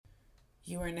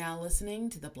You are now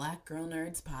listening to the Black Girl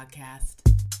Nerds podcast.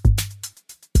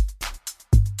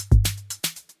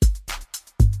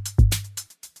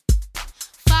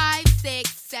 5, 6,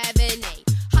 7, 8.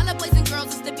 Holla boys and girls,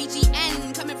 it's the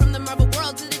BGN. Coming from the Marvel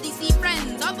world to the DC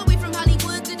friends. All the way from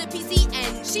Hollywood to the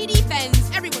PCN. She defends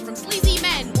everyone from sleazy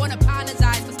men. Won't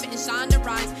apologize for spitting Shonda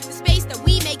rhymes. The space that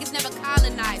we make is never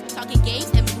colonized. We're talking games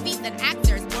and movies and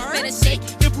actors. Better shake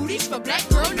your booties for Black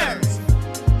Girl Nerds.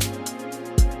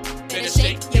 Better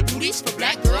shake your booties for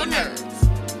Black Girl Nerds.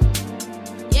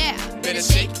 Yeah, better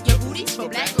shake your booties for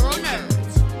Black Girl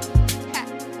Nerds. Ha.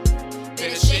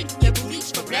 Better shake your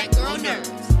booties for Black Girl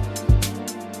Nerds.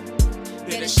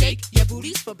 Better shake your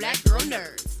booties for Black Girl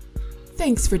Nerds.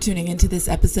 Thanks for tuning into this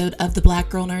episode of the Black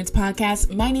Girl Nerds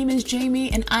podcast. My name is Jamie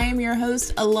and I am your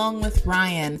host along with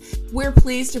Ryan. We're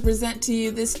pleased to present to you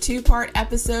this two-part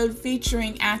episode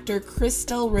featuring actor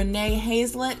Renee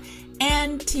Hayslett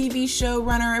and TV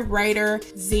showrunner writer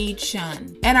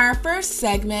Chun. In our first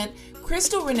segment,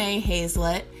 Renee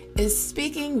Hayslett is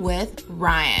speaking with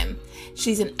Ryan.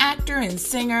 She's an actor and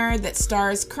singer that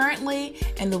stars currently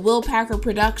in the Will Packer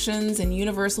Productions and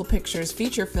Universal Pictures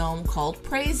feature film called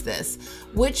Praise This,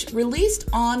 which released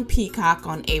on Peacock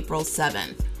on April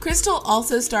 7th. Crystal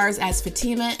also stars as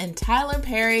Fatima in Tyler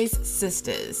Perry's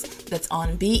Sisters, that's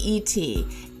on BET,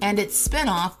 and its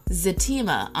spinoff,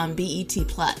 Zatima, on BET+.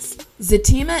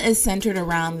 Zatima is centered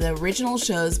around the original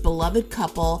show's beloved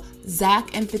couple,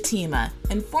 Zach and Fatima,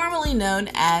 and formerly known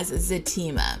as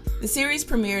Zatima. The series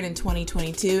premiered in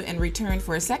 2022 and returned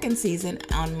for a second season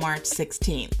on March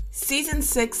 16th. Season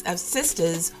 6 of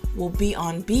Sisters will be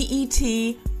on BET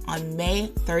on May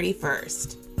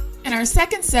 31st. In our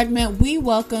second segment, we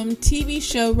welcome TV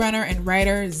showrunner and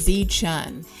writer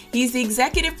Chun. He's the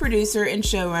executive producer and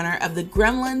showrunner of the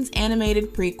Gremlins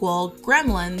animated prequel,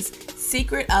 Gremlins: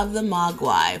 Secret of the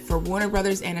Mogwai, for Warner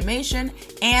Brothers Animation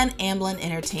and Amblin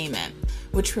Entertainment,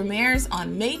 which premieres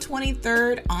on May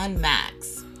 23rd on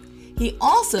Max. He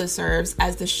also serves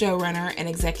as the showrunner and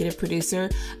executive producer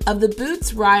of the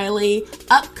Boots Riley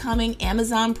upcoming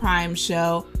Amazon Prime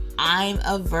show, I'm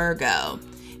a Virgo.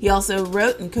 He also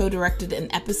wrote and co-directed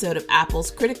an episode of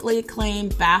Apple's critically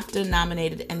acclaimed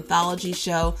BAFTA-nominated anthology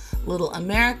show, Little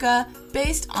America,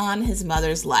 based on his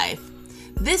mother's life.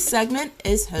 This segment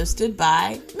is hosted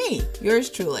by me,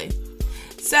 yours truly.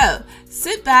 So,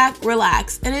 sit back,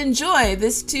 relax, and enjoy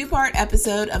this two-part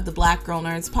episode of the Black Girl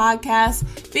Nerds podcast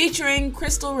featuring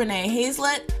Renee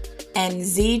Hayslett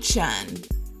and Chun.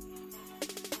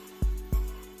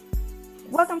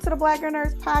 Welcome to the Black Girl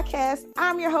Nerds podcast.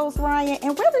 I'm your host, Ryan,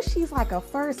 and whether she's like a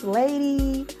first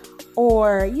lady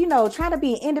or, trying to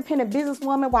be an independent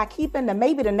businesswoman while keeping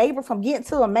maybe the neighbor from getting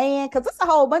to a man, because it's a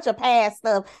whole bunch of past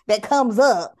stuff that comes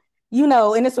up,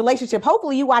 in this relationship.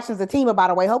 Hopefully you watching Zatima, by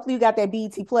the way. Hopefully you got that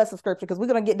BET Plus subscription, because we're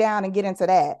going to get down and get into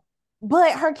that.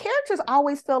 But her characters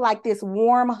always feel like this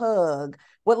warm hug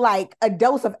with like a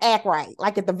dose of act right.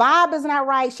 Like if the vibe is not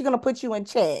right, she's going to put you in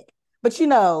check. But she is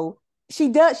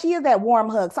that warm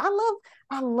hug. So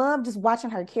I love just watching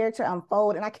her character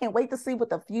unfold, and I can't wait to see what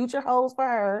the future holds for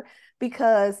her,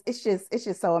 because it's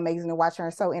just so amazing to watch her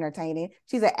and so entertaining.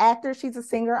 She's an actor, she's a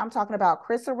singer. I'm talking about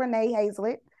Renee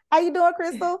Hayslett. How you doing,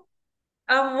 Crystal?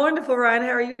 I'm wonderful, Ryan.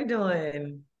 How are you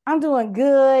doing? I'm doing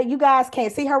good. You guys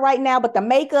can't see her right now, but the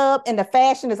makeup and the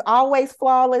fashion is always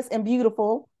flawless and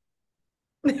beautiful.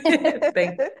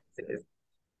 Thank you.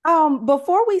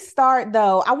 Before we start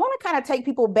though, I want to kind of take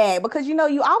people back, because you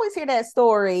always hear that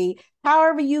story.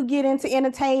 However you get into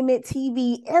entertainment,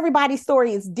 TV, everybody's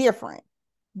story is different,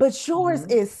 but yours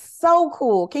is so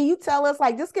cool. Can you tell us,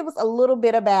 just give us a little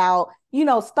bit about,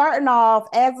 starting off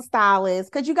as a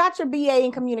stylist, because you got your BA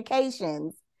in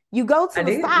communications, you go to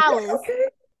the stylist, okay.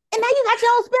 And now you got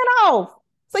your own spinoff.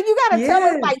 So you got to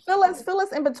tell us, fill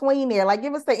us in between there.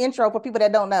 Give us the intro for people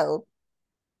that don't know.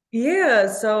 Yeah,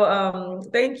 so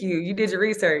thank you. You did your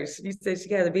research. You said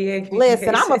she had a BA in communication.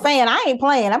 Listen, I'm a fan. I ain't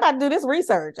playing. I'm about to do this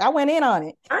research. I went in on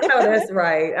it. I know that's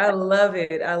right. I love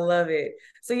it. I love it.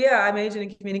 So yeah, I majored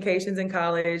in communications in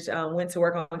college, went to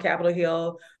work on Capitol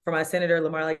Hill for my Senator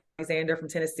Lamar Alexander from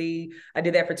Tennessee. I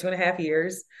did that for 2.5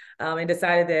 years, and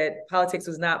decided that politics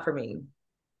was not for me.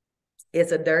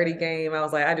 It's a dirty game. I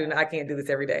was like, I can't do this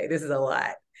every day. This is a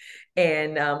lot.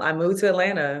 And I moved to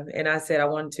Atlanta, and I said I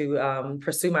wanted to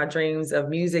pursue my dreams of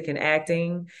music and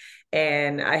acting.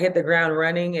 And I hit the ground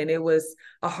running, and it was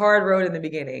a hard road in the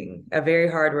beginning, a very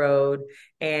hard road.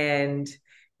 And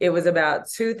it was about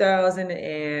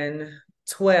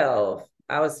 2012.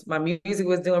 My music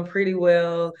was doing pretty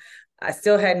well. I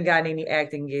still hadn't gotten any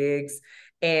acting gigs.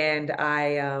 And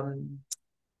I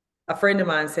a friend of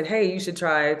mine said, "Hey, you should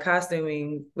try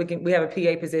costuming. We have a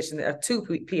PA position, two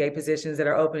PA positions that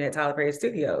are open at Tyler Perry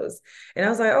Studios." And I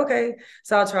was like, "Okay,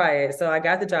 so I'll try it." So I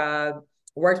got the job,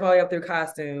 worked my way up through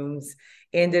costumes,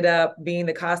 ended up being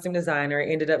the costume designer,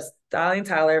 ended up styling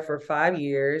Tyler for 5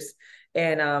 years.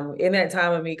 And in that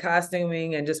time of me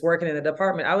costuming and just working in the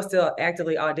department, I was still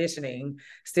actively auditioning,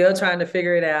 still trying to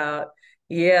figure it out.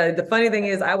 Yeah, the funny thing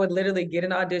is I would literally get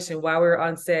an audition while we were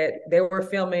on set. They were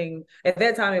filming at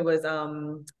that time it was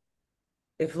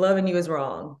If Loving You Is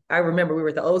Wrong. I remember we were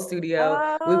at the old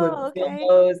studio. We Oh, would film okay.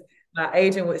 those. My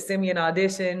agent would send me an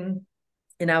audition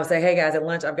and I would say, "Hey guys, at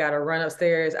lunch, I've got to run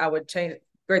upstairs." I would change.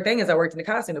 Great thing is I worked in the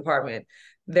costume department.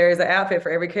 There's an outfit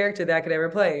for every character that I could ever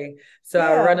play. So I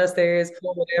would Yeah. run upstairs,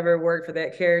 pull whatever worked for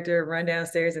that character, run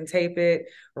downstairs and tape it,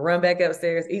 run back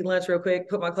upstairs, eat lunch real quick,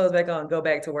 put my clothes back on, go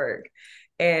back to work.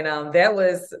 And that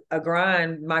was my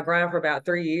grind for about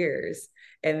 3 years.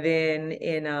 And then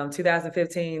in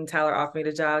 2015, Tyler offered me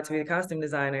the job to be the costume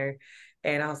designer.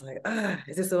 And I was like,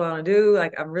 is this what I want to do?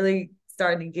 Like, I'm really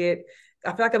starting to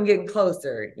I feel like I'm getting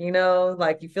closer,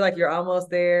 like you feel like you're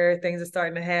almost there. Things are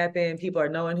starting to happen. People are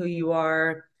knowing who you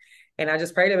are. And I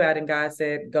just prayed about it and God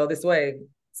said, "Go this way."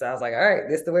 So I was like, "All right,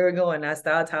 this is the way we're going." I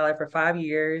styled Tyler for 5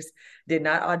 years, did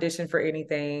not audition for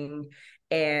anything.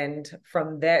 And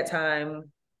from that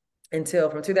time from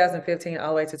 2015 all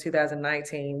the way to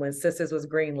 2019, when Sisters was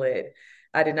greenlit,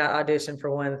 I did not audition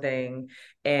for one thing.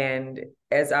 And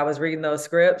as I was reading those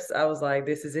scripts, I was like,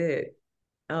 this is it.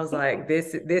 I was like,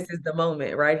 this is the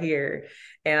moment right here.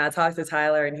 And I talked to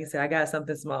Tyler and he said, "I got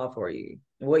something small for you.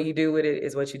 What you do with it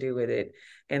is what you do with it."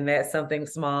 And that something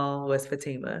small was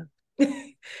Fatima.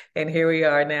 And here we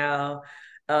are now.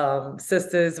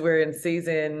 Sisters, we're in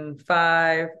season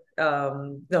 5,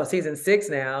 no, season 6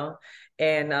 now.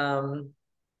 And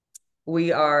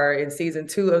we are in season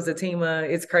 2 of Zatima.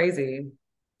 It's crazy.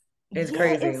 It's Yeah,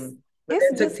 crazy. But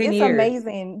that took 10 it's years.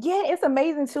 amazing. Yeah, it's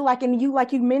amazing too. Like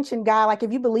you mentioned, guy, like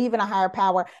if you believe in a higher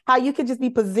power, how you could just be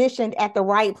positioned at the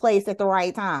right place at the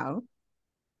right time.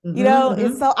 Mm-hmm, It's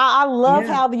mm-hmm. so I love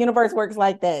Yeah, how the universe works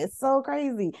like that. It's so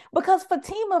crazy because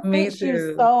Fatima me fits you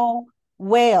too. so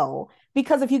well.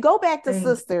 Because if you go back to Thank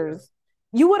you. Sisters,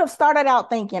 you would have started out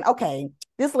thinking, okay,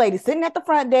 this lady sitting at the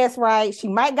front desk, right? She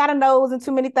might got a nose and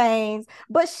too many things,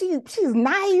 but she's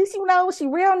nice, she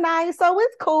real nice. So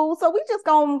it's cool. So we just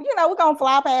gonna, we're gonna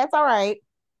fly past. All right.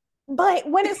 But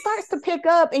when it starts to pick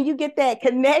up and you get that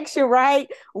connection, right,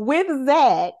 with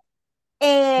Zach,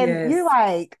 and you're Yes.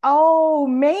 like, oh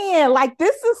man, like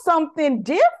this is something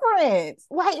different.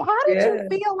 Like, how did you Yeah.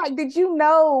 feel? Like, did you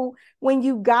know when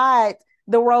you got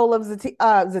the role of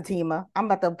Zatima? I'm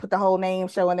about to put the whole name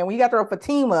show in there. When you got the role of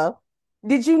Fatima,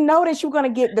 did you know that you were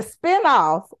going to get the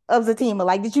spinoff of Zatima?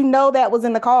 Like, did you know that was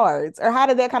in the cards? Or how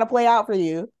did that kind of play out for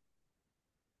you?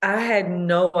 I had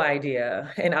no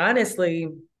idea. And honestly,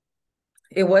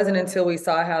 it wasn't until we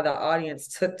saw how the audience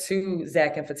took to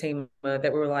Zach and Fatima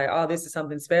that we were like, "Oh, this is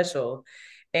something special."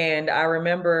 And I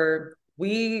remember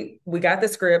we got the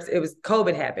scripts. It was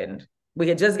COVID happened. We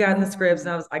had just gotten the scripts,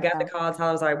 and I got the Yeah. call.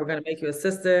 Tyler was like, "We're gonna make you a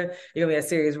sister. You're gonna be a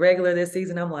series regular this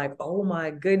season." I'm like, "Oh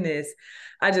my goodness!"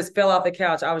 I just fell off the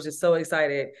couch. I was just so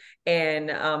excited. And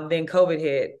then COVID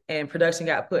hit, and production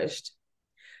got pushed.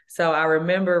 So I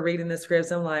remember reading the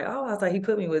scripts. I'm like, "Oh," I was like, "He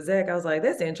put me with Zach." I was like,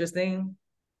 "That's interesting."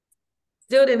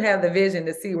 Still didn't have the vision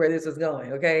to see where this was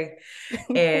going. Okay.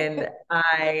 And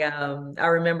I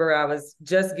remember I was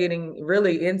just getting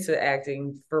really into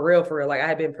acting for real, for real. Like I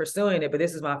had been pursuing it, but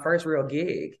this was my first real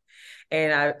gig.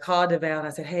 And I called DeVal and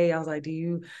I said, "Hey," I was like, "Do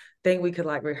you think we could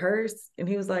like rehearse?" And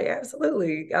he was like,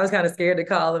 "Absolutely." I was kind of scared to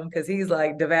call him because he's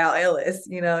like DeVal Ellis,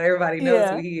 everybody knows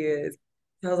who Yeah. he is.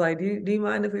 I was like, do you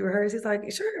mind if we rehearse?" He's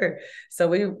like, "Sure." So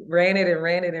we ran it and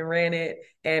ran it and ran it.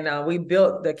 And we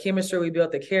built the chemistry, we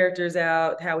built the characters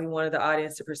out, how we wanted the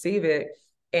audience to perceive it.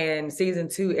 And season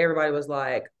 2, everybody was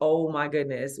like, "Oh my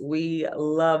goodness, we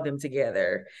love them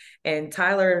together." And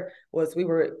we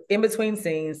were in between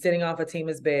scenes, sitting off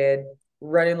Fatima's bed,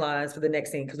 running lines for the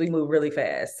next scene because we move really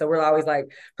fast. So we're always like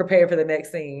prepared for the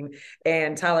next scene.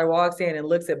 And Tyler walks in and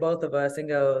looks at both of us and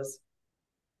goes,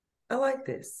 "I like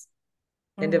this."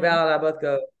 And Mm-hmm. DeVal and I both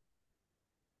go,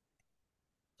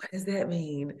 "What does that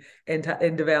mean?" And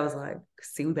DeVal was like,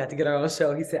 "See, we about to get our own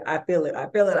show." He said, "I feel it. I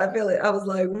feel it. I feel it." I was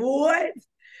like, "What?"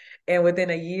 And within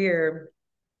a year,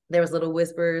 there was little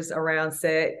whispers around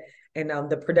set, and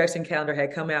the production calendar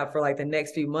had come out for like the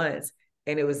next few months,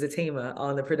 and it was Zatima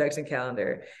on the production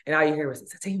calendar, and all you hear was,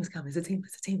 "Zatima's coming, Zatima,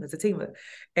 Zatima, Zatima,"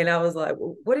 and I was like,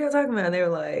 "Well, what are y'all talking about?" And they were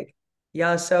like,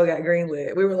 "Y'all show got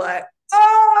greenlit." We were like,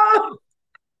 "Oh!"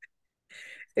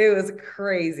 It was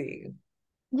crazy.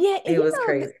 Yeah, It was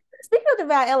crazy. speaking of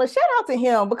DeVal Ellis, shout out to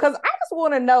him because I just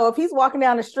want to know if he's walking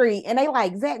down the street and they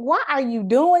like, Zach, why are you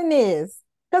doing this?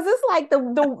 Because it's like the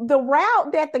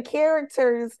route that the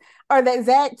characters or that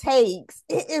Zach takes,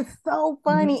 it is so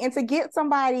funny. Mm-hmm. And to get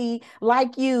somebody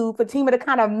like you, Fatima, to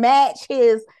kind of match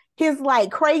his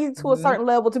like crazy to a certain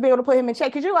level to be able to put him in check.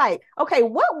 Because you're like, okay,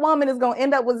 what woman is gonna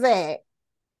end up with Zach?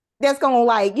 That's gonna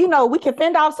like, we can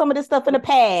fend off some of this stuff in the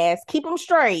past, keep them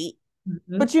straight,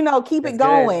 Mm-hmm. but keep That's it good.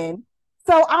 going.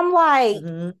 So I'm like,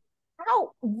 Mm-hmm.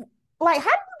 how how do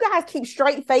you guys keep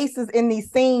straight faces in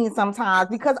these scenes sometimes?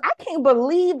 Because I can't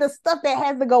believe the stuff that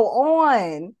has to go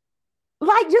on.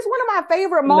 Like just one of my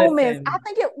favorite moments, I Listen,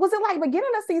 think it was like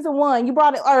beginning of season 1, you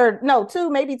brought it, or no,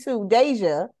 2, maybe 2,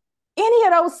 Deja. Any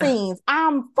of those scenes,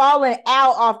 I'm falling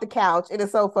out off the couch. It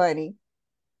is so funny.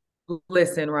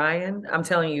 listen, Ryan, I'm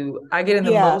telling you, I get in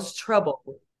the Yeah, most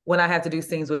trouble when I have to do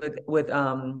scenes with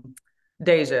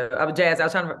Deja. I'm Jazz. I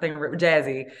was trying to think of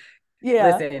Jazzy.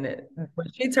 yeah. Listen, when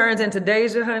she turns into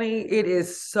Deja, honey, it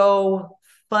is so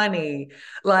funny.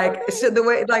 So Like great. the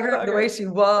way, like So the way great. she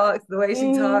walks, the way she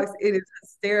Mhm. talks, it is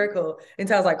hysterical.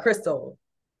 And I was like, Crystal,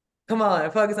 come on,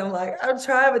 focus. I'm like, I'm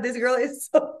trying, but this girl is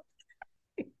so.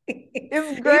 It's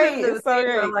Even great. the It's so scene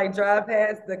where I great. like drive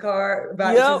past the car,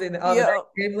 about she was Yep. in all the Yep.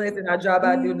 ambulance, and I drive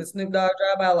by doing Mhm. the Snoop Dogg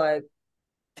drive by, like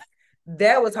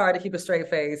that was hard to keep a straight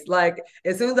face. Like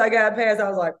as soon as I got past, I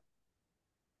was like,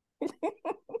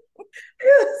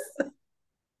 yes.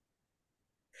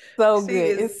 So She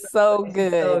good. is It's so she's so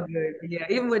good. good. Yeah,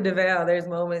 even with DeVal, there's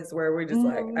moments where we're just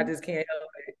like, I Mhm. just can't help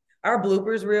it. Our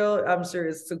bloopers reel, I'm sure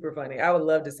is super funny. I would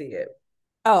love to see it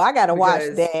Oh, I gotta watch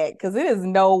because that because it is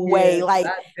no way. yes, Like,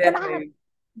 I and I definitely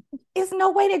it's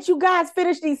no way that you guys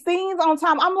finish these scenes on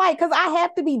time. I'm like, because I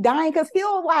have to be dying because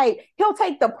he'll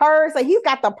take the purse and he's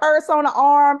got the purse on the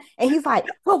arm and he's like,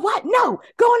 well, what? No,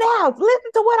 go now.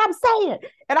 Listen to what I'm saying.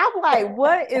 And I'm like,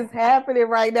 what is happening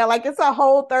right now? Like, it's a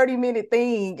whole 30-minute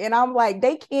thing. And I'm like,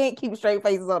 they can't keep straight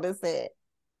faces on this set.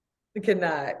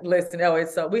 cannot listen. Oh,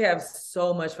 it's so we have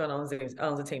so much fun on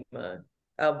Zatima.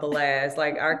 A blast.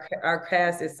 Like our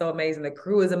cast is so amazing. The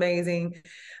crew is amazing.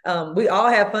 We all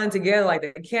have fun together. Like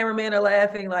the cameramen are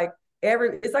laughing. Like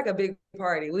it's like a big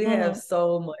party. We have Mhm.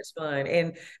 so much fun.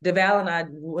 And Deval and I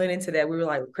went into that. We were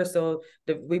like, Crystal,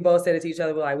 we both said it to each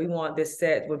other. We're like, we want this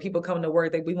set when people come to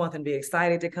work, we want them to be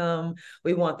excited to come.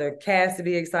 We want the cast to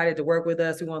be excited to work with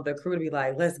us. We want the crew to be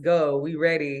like, let's go. We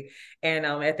ready. And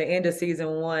at the end of season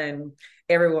 1,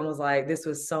 everyone was like, this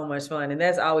was so much fun. And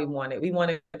that's all we wanted. We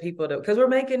wanted people to, because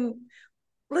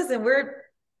listen, we're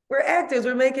actors,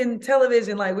 we're making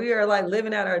television, like we are like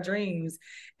living out our dreams.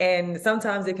 And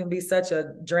sometimes it can be such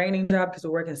a draining job because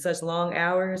we're working such long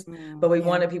hours, but we Yeah.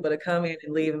 wanted people to come in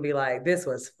and leave and be like, this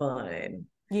was fun. And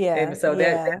Yeah. so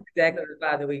that's Yeah. exactly the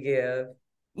vibe that we give.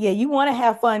 Yeah. You want to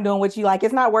have fun doing what you like.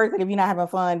 It's not worth it if you're not having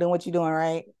fun doing what you're doing,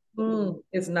 right?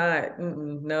 It's not.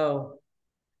 No.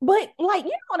 But like,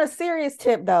 on a serious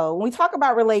tip though, when we talk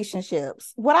about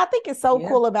relationships, what I think is so Yeah.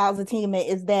 cool about Zatima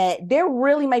is that they're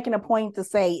really making a point to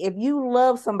say if you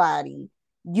love somebody,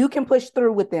 you can push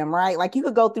through with them, right? Like you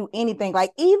could go through anything.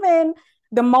 Like even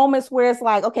the moments where it's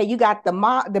like, okay, you got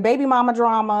the baby mama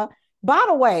drama. By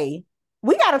the way,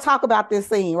 we got to talk about this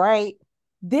scene, right?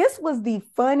 This was the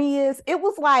funniest. It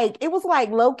was like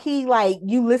low key, like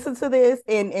you listen to this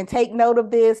and take note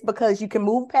of this because you can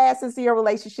move past this to your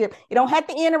relationship. You don't have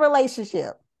to end a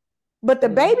relationship. But the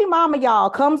Mm-hmm. baby mama,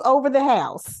 y'all, comes over the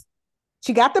house.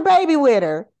 She got the baby with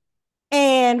her.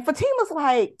 And Fatima's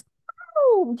like,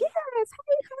 oh, yes,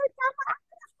 hey, honey,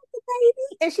 the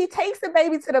baby. And she takes the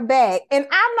baby to the back. And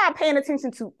I'm not paying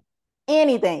attention to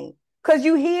anything. Cause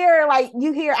I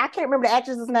can't remember the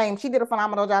actress's name. She did a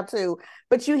phenomenal job too.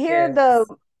 But you hear the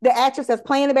Yes. the actress that's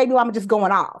playing the baby mama just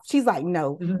going off. She's like,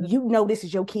 no, Mm-hmm. you know this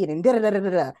is your kid, and da da da da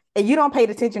da. And you don't pay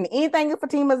attention to anything that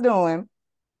Fatima's doing.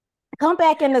 Come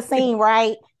back in the scene,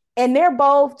 right? And they're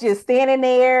both just standing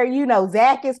there.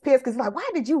 Zach is pissed because like, why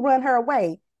did you run her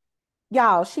away?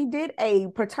 Y'all, she did a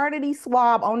paternity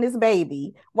swab on this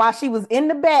baby while she was in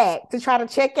the back to try to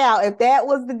check out if that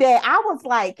was the dad. I was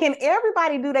like, can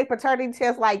everybody do their paternity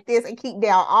test like this and keep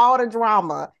down all the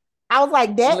drama? I was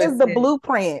like, that is the Listen.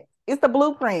 blueprint. It's the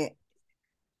blueprint.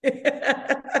 Listen,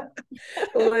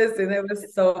 it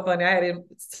was so funny. I had it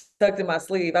tucked in my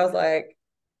sleeve. I was like,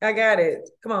 I got it.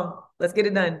 Come on, let's get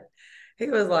it done. He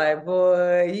was like,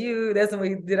 boy, that's when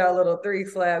we did our little 3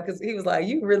 slap because he was like,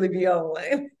 you really be on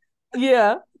one.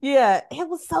 Yeah, yeah, it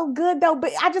was so good though.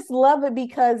 But I just love it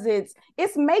because it's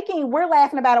making we're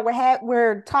laughing about it.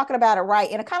 We're talking about it right,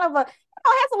 and it kind of it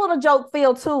has a little joke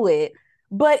feel to it.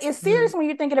 But it's serious Mhm. when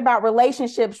you're thinking about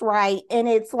relationships, right? And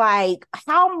it's like,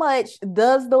 how much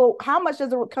does the kind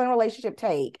of relationship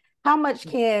take how much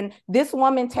can this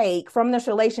woman take from this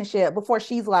relationship before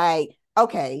she's like,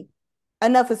 okay,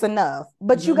 enough is enough?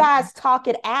 But you guys talk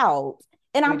it out.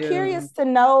 And I'm curious to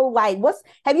know, like,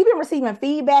 have you been receiving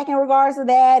feedback in regards to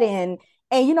that? And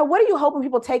what are you hoping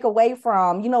people take away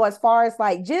from, as far as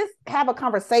like, just have a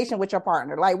conversation with your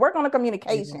partner, like work on the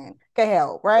communication can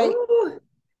help, right? Ooh.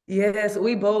 Yes,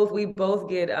 we both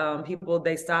get people,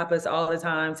 they stop us all the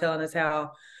time telling us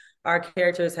how our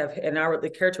characters have, and the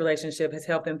character relationship has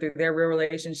helped them through their real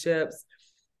relationships.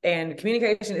 And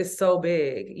communication is so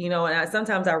big, and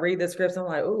sometimes I read the scripts, I'm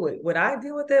like, oh, would I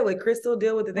deal with it? Would Crystal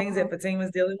deal with the things that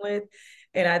Fatima's dealing with?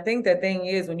 And I think the thing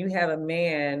is, when you have a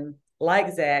man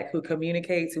like Zach who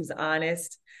communicates, who's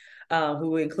honest,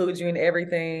 who includes you in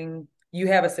everything, you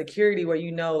have a security where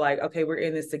like, okay, we're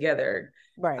in this together.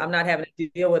 Right. I'm not having to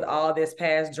deal with all this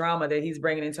past drama that he's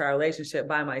bringing into our relationship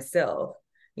by myself,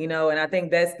 and I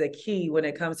think that's the key when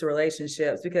it comes to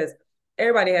relationships, because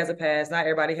everybody has a past. Not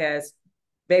everybody has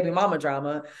baby mama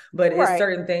drama, but it's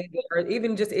certain things, or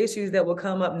even just issues that will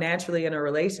come up naturally in a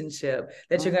relationship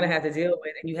that you're going to have to deal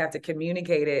with, and you have to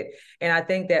communicate it. And I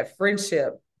think that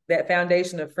that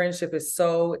foundation of friendship is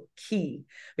so key,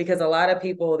 because a lot of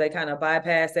people, they kind of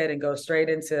bypass that and go straight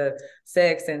into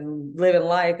sex and living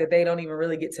life, that they don't even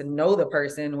really get to know the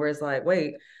person, where it's like,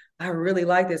 wait, I really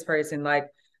like this person. Like,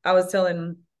 I was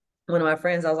telling one of my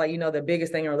friends, I was like, the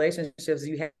biggest thing in relationships,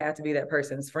 you have to be that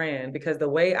person's friend, because the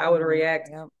way I would react,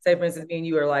 say for instance, me and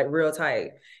you are like real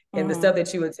tight, and the stuff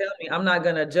that you would tell me, I'm not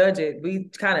going to judge it. We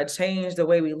kind of change the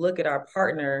way we look at our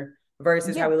partner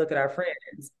versus how we look at our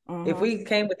friends. If we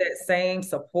came with that same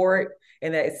support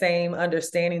and that same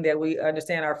understanding that we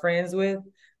understand our friends with,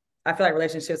 I feel like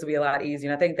relationships will be a lot easier.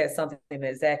 And I think that's something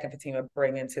that Zach and Fatima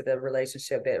bring into the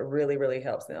relationship that really, really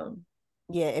helps them.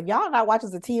 Yeah, if y'all not watching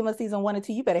Fatima season 1 and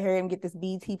 2, you better hurry and get this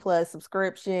BT Plus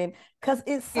subscription, because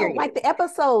it's so like the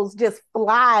episodes just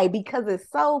fly because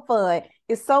it's so fun.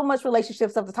 It's so much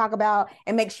relationship stuff to talk about,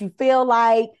 and makes you feel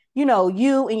like, you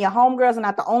and your homegirls are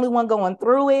not the only one going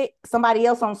through it. Somebody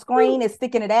else on screen is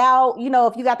sticking it out.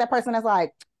 If you got that person that's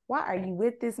like, why are you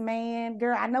with this man?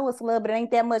 Girl, I know it's love, but it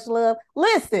ain't that much love.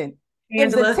 Listen,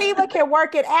 Angela. If Fatima can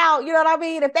work it out, you know what I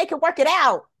mean? If they can work it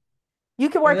out, you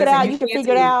can work it out. You can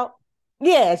figure it out.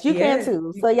 Yes, you can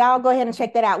too. So y'all go ahead and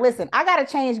check that out. Listen, I got to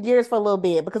change gears for a little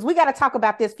bit, because we got to talk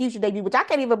about this Future debut, which I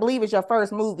can't even believe is your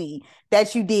first movie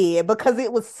that you did, because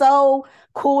it was so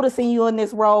cool to see you in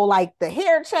this role, like the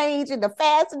hair change and the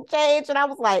fashion change. And I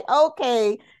was like,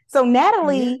 okay. So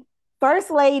Natalie,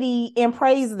 First Lady in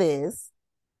Praise This.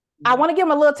 I want to give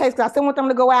them a little taste, because I still want them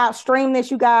to go out, stream this,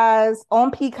 you guys,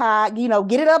 on Peacock,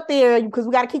 get it up there, because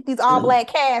we got to keep these all black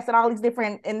casts and all these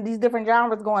different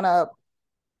genres going up.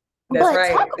 That's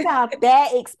right. Talk about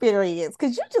that experience,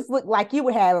 because you just looked like you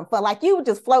were having fun, like you were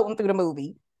just floating through the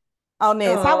movie on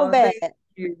this. How was that? Thank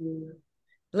you.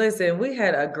 Listen, we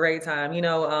had a great time.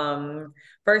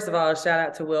 First of all, shout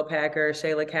out to Will Packer,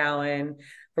 Shayla Cowan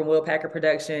from Will Packer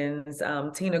Productions,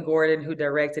 Tina Gordon, who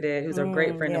directed it, who's a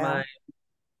great friend of mine.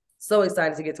 So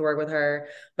excited to get to work with her.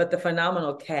 But the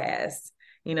phenomenal cast.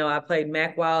 I played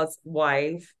Mac Wild's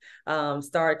wife,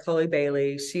 starred Chloe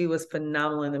Bailey. She was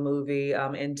phenomenal in the movie.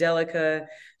 Angelica,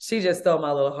 she just stole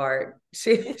my little heart.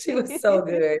 She was so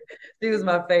good. She was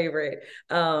my favorite.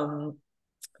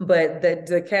 But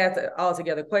the cast all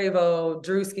together, Quavo,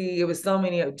 Drewski, it was so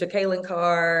many, Jacqueline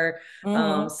Carr,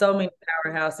 so many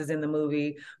powerhouses in the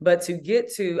movie. But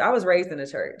I was raised in the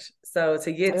church. So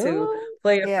to get to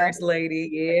play a first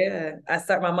lady,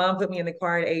 my mom put me in the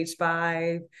choir at age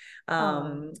 5.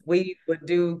 We would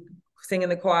sing in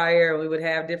the choir, and we would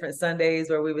have different Sundays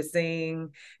where we would sing,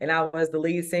 and I was the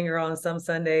lead singer on some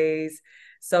Sundays.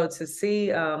 So to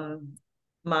see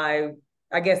my,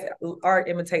 I guess, art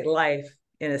imitate life,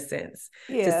 in a sense,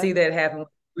 to see that happen,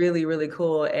 really, really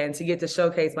cool. And to get to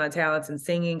showcase my talents in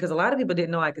singing, because a lot of people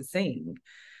didn't know I could sing.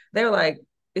 They were like,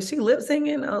 is she lip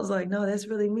singing? I was like, no, that's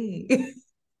really me.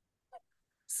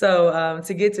 So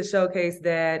to get to showcase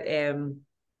that, and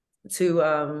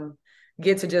to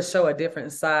get to just show a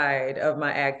different side of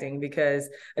my acting, because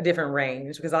a different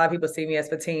range, because a lot of people see me as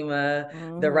Fatima,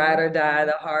 the ride or die,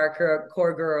 the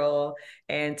hardcore girl,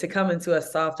 and to come into a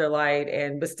softer light,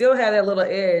 but still have that little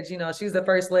edge. She's the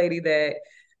first lady that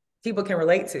people can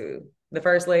relate to, the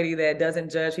first lady that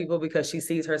doesn't judge people because she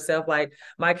sees herself. Like,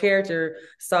 my character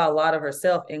saw a lot of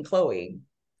herself in Chloe,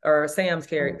 or Sam's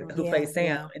character, who plays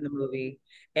Sam in the movie.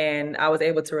 And I was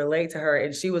able to relate to her,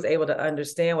 and she was able to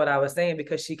understand what I was saying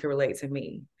because she could relate to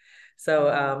me. So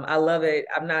I love it.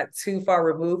 I'm not too far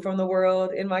removed from the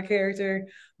world in my character,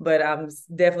 but I'm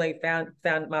definitely found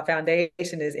my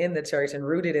foundation is in the church and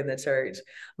rooted in the church,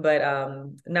 but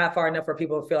not far enough for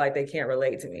people to feel like they can't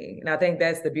relate to me. And I think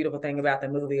that's the beautiful thing about the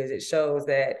movie is it shows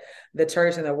that the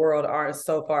church and the world aren't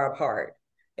so far apart.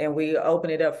 And we open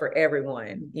it up for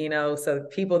everyone, you know, so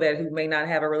people who may not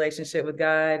have a relationship with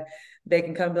God, they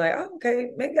can come and be like, oh, okay,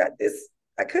 maybe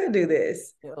I could do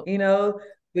this, you know.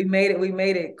 We made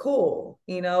it cool,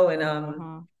 you know. And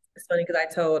it's funny because I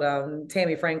told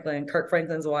Tammy Franklin, Kirk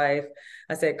Franklin's wife,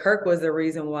 I said Kirk was the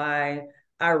reason why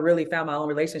I really found my own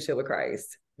relationship with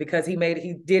Christ, because he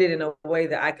did it in a way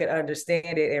that I could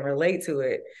understand it and relate to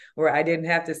it, where I didn't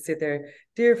have to sit there,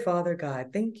 dear Father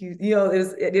God, thank you. You know,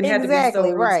 it didn't have to be so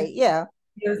routine. Right. Yeah.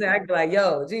 You know what I'm saying? I'd be like,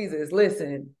 yo, Jesus,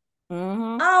 listen, I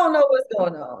don't know what's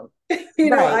going on. You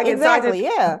know, right, I can exactly,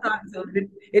 talk to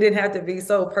it didn't have to be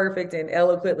so perfect and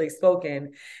eloquently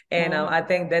spoken. And I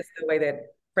think that's the way that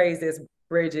Praise This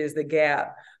bridges the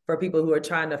gap for people who are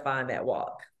trying to find that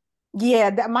walk. Yeah,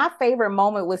 my favorite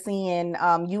moment was seeing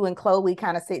you and Chloe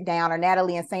kind of sit down, or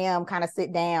Natalie and Sam kind of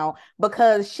sit down,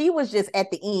 because she was just at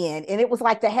the end. And it was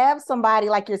like to have somebody,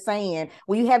 like you're saying,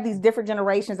 when you have these different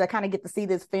generations that kind of get to see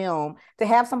this film, to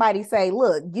have somebody say,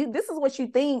 look, this is what you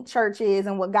think church is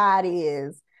and what God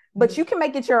is, but you can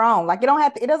make it your own. Like it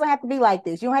doesn't have to be like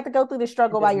this. You don't have to go through the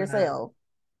struggle by yourself.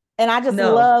 And I just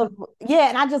love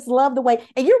the way,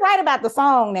 and you're right about the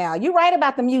song now. You're right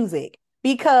about the music,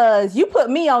 because you put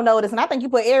me on notice, and I think you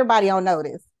put everybody on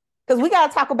notice, because we got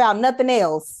to talk about Nothing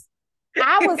Else.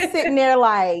 I was sitting there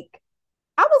like,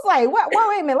 what?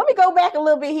 Wait a minute, let me go back a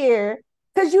little bit here,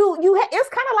 because it's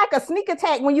kind of like a sneak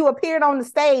attack when you appeared on the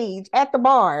stage at the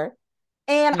bar,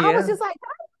 and I was just like,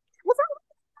 was I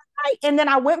right? And then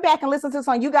I went back and listened to the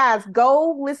song. You guys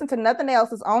go listen to Nothing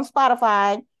Else. It's on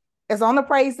Spotify. It's on the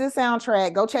Praise This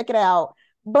soundtrack. Go check it out.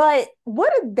 But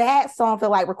what did that song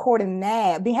feel like, recording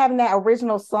that, having that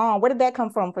original song? Where did that come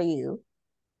from for you?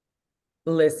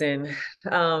 Listen,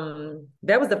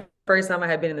 that was the first time I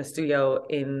had been in the studio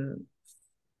in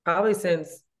probably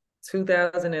since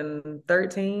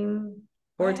 2013,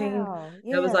 14. Wow,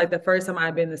 yeah. That was like the first time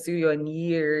I'd been in the studio in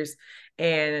years.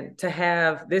 And to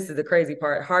have, this is the crazy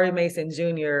part, Harvey Mason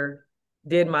Jr.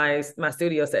 did my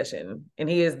studio session, and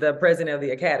he is the president of the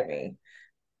Academy,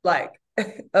 like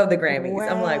of the Grammys. Wow.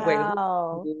 I'm like, wait,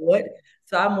 what?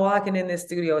 So I'm walking in this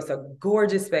studio. It's a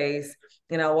gorgeous space.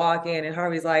 And I walk in and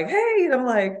Harvey's like, hey, and I'm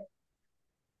like,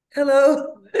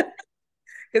 hello.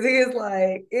 Because he is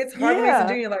like, it's Harvey Mason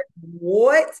Jr. Like,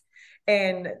 what?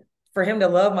 And for him to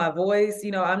love my voice,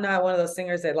 you know, I'm not one of those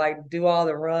singers that like do all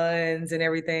the runs and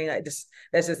everything.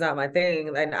 That's just not my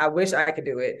thing. And I wish I could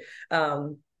do it.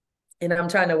 And I'm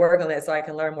trying to work on that so I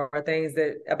can learn more things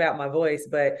about my voice.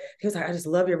 But he was like, I just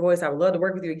love your voice. I would love to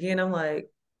work with you again. I'm like,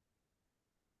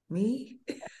 me?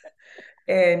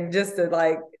 And just to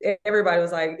like, everybody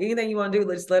was like, anything you want to do,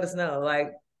 just let us know.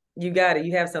 Like, you got it.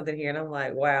 You have something here. And I'm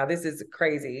like, wow, this is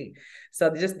crazy. So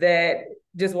just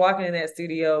walking in that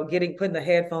studio, putting the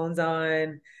headphones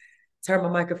on, turn my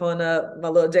microphone up, my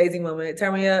little Jay-Z moment,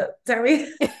 turn me up, turn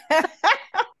me.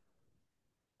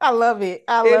 I love it.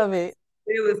 I love it.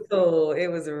 It was cool. It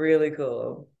was really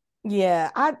cool.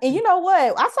 Yeah. And you know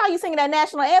what? I saw you singing that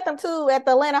national anthem too at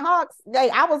the Atlanta Hawks.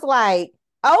 I was like,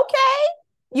 okay,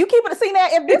 you keep it seeing that.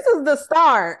 If this is the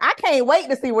start, I can't wait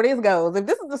to see where this goes. If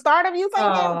this is the start of you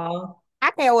singing,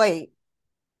 I can't wait.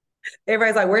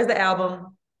 Everybody's like, where's the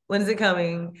album? When is it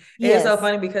coming? Yes. It's so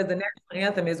funny because the national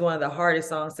anthem is one of the hardest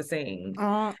songs to sing.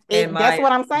 That's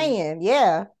what I'm saying.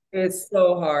 Yeah. It's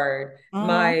so hard.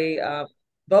 My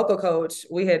vocal coach,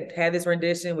 we had this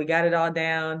rendition, we got it all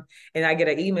down, and I get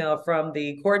an email from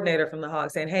the coordinator from the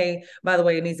Hawks saying, hey, by the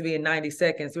way, it needs to be in 90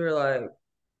 seconds. We were like,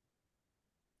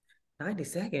 90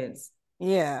 seconds?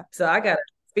 Yeah. So I got to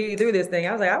speed through this thing.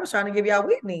 I was like, I was trying to give y'all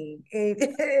Whitney.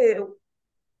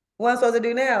 What I'm supposed to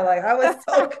do now? Like, I was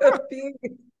so confused.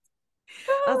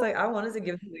 I was like, I wanted to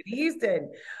give Whitney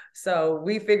Houston. So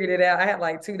we figured it out. I had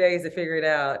like 2 days to figure it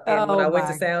out. And when I went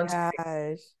to sound check,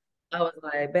 I was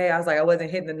like, babe, I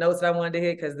wasn't hitting the notes that I wanted to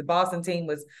hit because the Boston team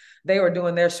they were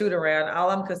doing their shoot around. All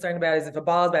I'm concerned about is if a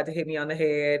ball's about to hit me on the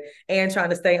head and trying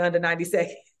to stay under 90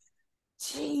 seconds.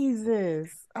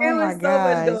 Jesus. Oh my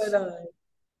gosh. So much going on.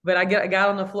 But I got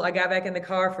on the floor. I got back in the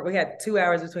car. We had 2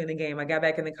 hours between the game. I got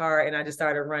back in the car and I just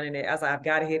started running it. I was like, I've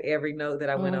got to hit every note that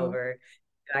I went over.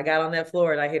 And I got on that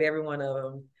floor and I hit every one of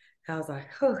them. I was like,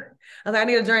 whew. I was like, I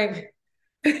need a drink.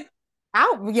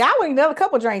 I would need another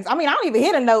couple drinks. I mean, I don't even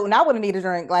hit a note and I wouldn't need a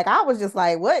drink. Like, I was just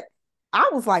like, what? I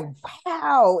was like,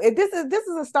 wow, if this is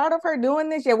the start of her doing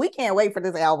this, yeah, we can't wait for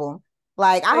this album.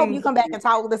 Like, I hope you Thank come back you. and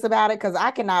talk with us about it because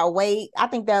I cannot wait. I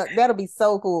think that'll be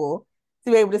so cool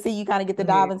to be able to see you kind of get to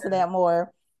dive into Yeah. that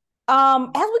more. As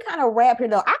we kind of wrap here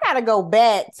though, I gotta go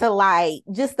back to like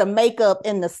just the makeup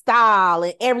and the style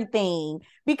and everything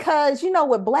because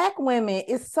with Black women,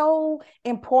 it's so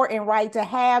important, right, to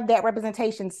have that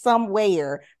representation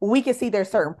somewhere where we can see there's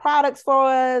certain products for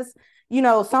us.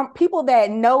 Some people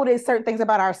that notice certain things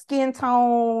about our skin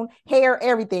tone, hair,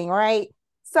 everything, right?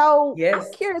 So I'm Yes.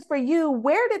 curious for you,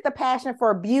 where did the passion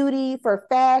for beauty, for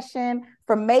fashion,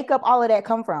 for makeup, all of that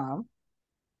come from?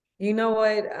 You know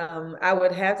what? I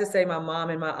would have to say my mom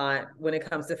and my aunt when it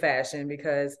comes to fashion,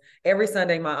 because every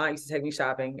Sunday my aunt used to take me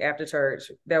shopping after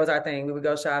church. That was our thing. We would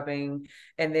go shopping.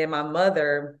 And then my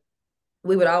mother,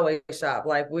 we would always shop.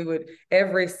 Like we would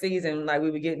every season, like we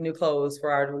would get new clothes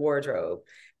for our wardrobe.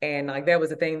 And like that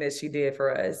was the thing that she did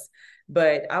for us.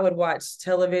 But I would watch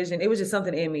television. It was just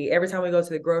something in me. Every time we go to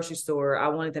the grocery store, I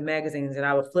wanted the magazines and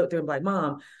I would flip through and be like,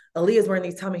 Mom, Aaliyah's wearing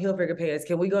these Tommy Hilfiger pants.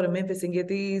 Can we go to Memphis and get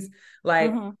these?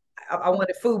 Like Mm-hmm. I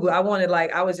wanted food, but I wanted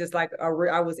like I was just like I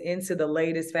was into the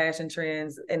latest fashion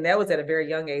trends, and that was at a very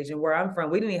young age. And where I'm from,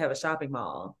 we didn't even have a shopping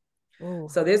mall, Ooh,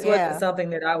 so this wasn't yeah.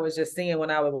 something that I was just seeing when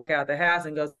I would walk out the house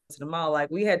and go to the mall. Like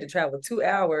we had to travel 2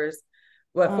 hours,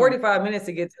 well, Mm. 45 minutes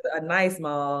to get to a nice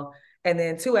mall, and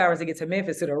then 2 hours to get to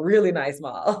Memphis to the really nice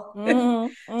mall. Mm-hmm.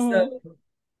 So Mm-hmm.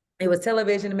 it was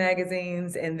television and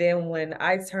magazines. And then when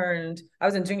I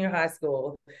was in junior high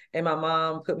school, and my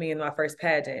mom put me in my first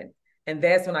pageant. And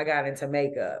that's when I got into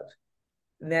makeup.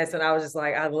 And that's when I was just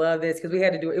like, I love this, because we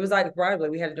had to do it. It was like Broadway.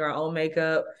 We had to do our own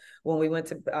makeup when we went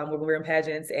to when we were in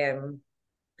pageants, and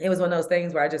it was one of those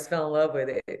things where I just fell in love with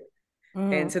it. And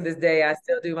Mm-hmm. to this day, I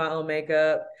still do my own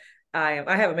makeup. I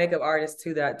have a makeup artist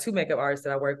too, that two makeup artists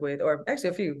that I work with, or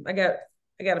actually a few. I got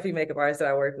a few makeup artists that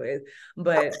I work with,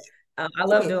 but I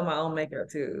love Yeah. doing my own makeup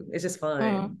too. It's just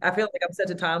Mm-hmm. fun. I feel like I'm such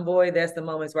a tomboy. That's the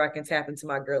moments where I can tap into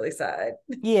my girly side.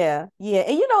 Yeah, yeah.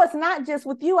 And it's not just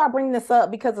with you, I bring this up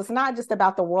because it's not just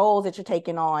about the roles that you're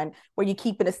taking on where you're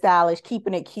keeping it stylish,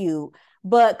 keeping it cute.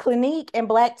 But Clinique and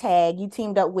Black Tag, you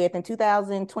teamed up with in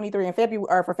 2023 in February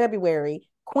or for February,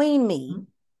 Queen Me,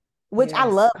 which I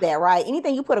Yes. love that, right?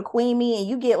 Anything you put a queen me and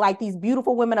you get like these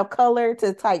beautiful women of color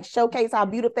to like showcase how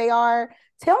beautiful they are.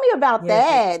 Tell me about Yes.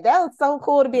 that. That was so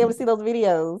cool to be able to see those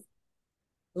videos.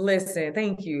 Listen,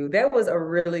 thank you. That was a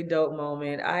really dope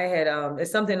moment. I had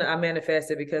it's something I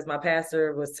manifested because my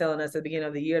pastor was telling us at the beginning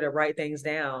of the year to write things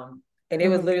down. And it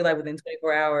was Mm-hmm. literally like within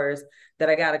 24 hours that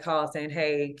I got a call saying,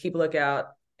 "Hey, keep a lookout.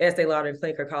 Estee Lauder and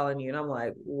Clinique are calling you." And I'm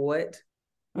like, "What?"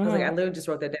 I was like, "I Mm-hmm. literally just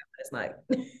wrote that down last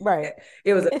night." Right.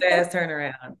 It was a fast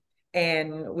turnaround.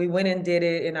 And we went and did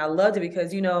it. And I loved it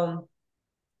because,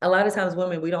 a lot of times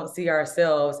women, we don't see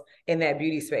ourselves in that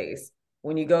beauty space.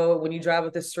 When you drive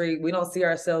up the street, we don't see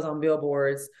ourselves on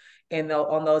billboards and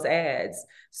on those ads.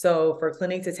 So for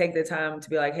Clinique to take the time to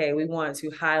be like, hey, we want to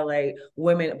highlight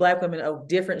women, Black women of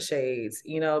different shades,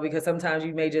 because sometimes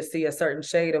you may just see a certain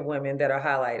shade of women that are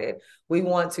highlighted. We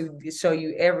want to show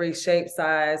you every shape,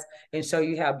 size, and show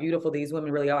you how beautiful these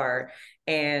women really are.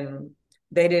 And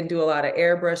they didn't do a lot of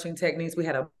airbrushing techniques. We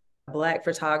had a Black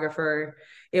photographer.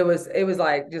 It was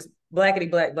like just blackety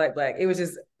black, black, black. It was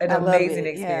just an I love amazing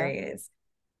it. Yeah. experience.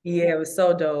 Yeah, it was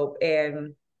so dope.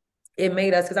 And it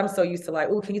made us, because I'm so used to like,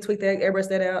 oh, can you tweak that, airbrush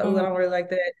that out? Oh, I don't Mm-hmm. really like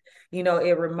that.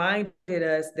 It reminded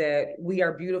us that we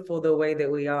are beautiful the way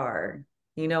that we are,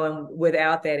 and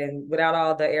without that and without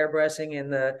all the airbrushing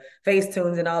and the face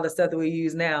tunes and all the stuff that we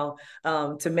use now,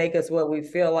 to make us what we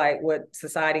feel like, what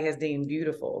society has deemed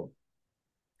beautiful.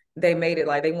 They made it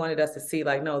like they wanted us to see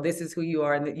like, no, this is who you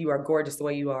are and that you are gorgeous the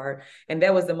way you are. And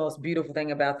that was the most beautiful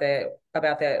thing about that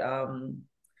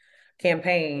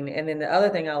campaign. And then the other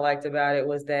thing I liked about it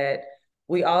was that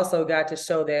we also got to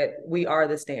show that we are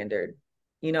the standard.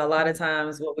 A lot of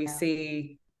times what we Yeah.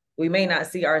 see, we may not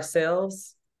see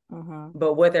ourselves, Mm-hmm.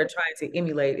 but what they're trying to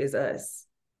emulate is us.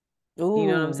 You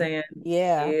know what I'm Ooh. saying?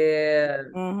 Yeah. Yeah,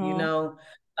 you Mm-hmm.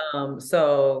 know.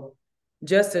 So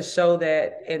just to show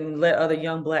that and let other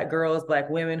young Black girls, Black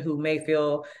women who may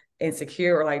feel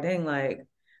insecure or like, dang, like,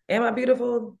 am I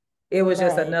beautiful? It was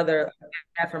just Right. another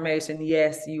affirmation.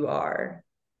 Yes, you are.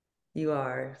 You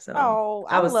are. So Oh,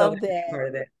 I I was so love happy to be that. part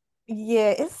of that. Yeah,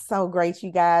 it's so great,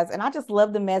 you guys. And I just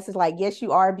love the message. Like, yes,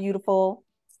 you are beautiful.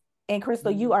 And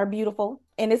Crystal, you Mhm. are beautiful.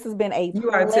 And this has been a You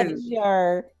are too.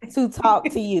 pleasure to talk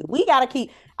to you. We gotta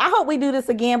keep, I hope we do this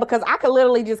again because I could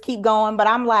literally just keep going, but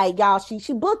I'm like, y'all,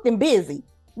 she booked and busy.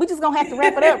 We just gonna have to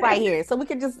wrap it up right here. So we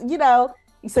could just,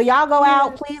 so y'all go Yeah.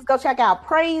 out, please go check out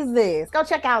Praise This. Go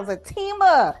check out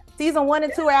Zatima. Season 1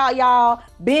 and 2 are out, y'all.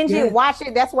 Binge it, Yes. watch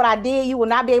it. That's what I did. You will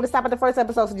not be able to stop at the first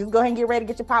episode. So just go ahead and get ready,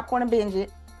 get your popcorn and binge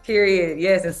it. Period.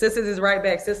 Yes, and Sisters is right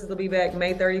back. Sisters will be back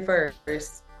May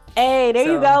 31st. Hey, there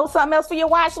you So, go. Something else for your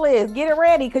watch list. Get it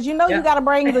ready because you know you yeah. got to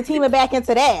bring the team back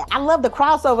into that. I love the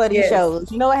crossover of these Yes.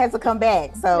 shows. You know it has to come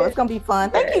back, so it's gonna be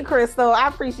fun. Thank you, Crystal. I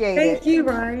appreciate it. Thank you,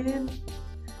 Ryan.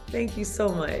 Thank you so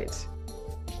much.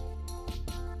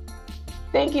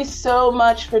 Thank you so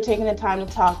much for taking the time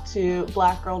to talk to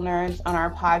Black Girl Nerds on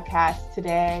our podcast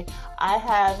today. I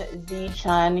have Z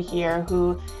Chun here,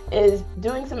 who is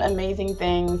doing some amazing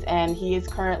things, and he is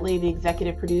currently the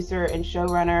executive producer and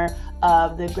showrunner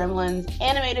of the Gremlins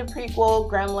animated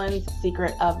prequel, Gremlins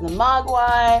Secret of the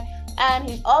Mogwai. And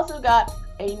he's also got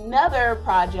another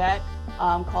project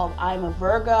called I'm a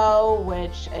Virgo,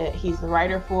 which he's the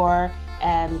writer for.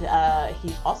 And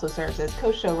he also serves as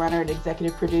co-showrunner and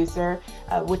executive producer,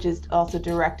 which is also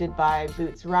directed by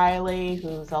Boots Riley,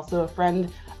 who's also a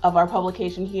friend of our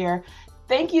publication here.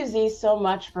 Thank you, Z, so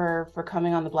much for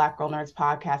coming on the Black Girl Nerds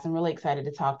podcast. I'm really excited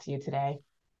to talk to you today.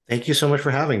 Thank you so much for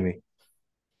having me.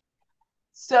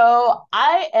 So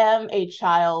I am a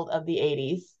child of the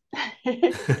 80s.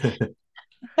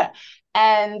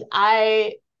 And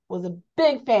I was a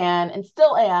big fan and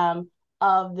still am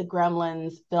of the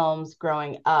Gremlins films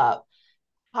growing up.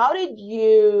 How did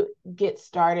you get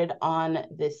started on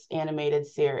this animated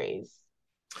series?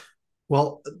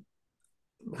 Well,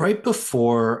 right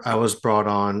before I was brought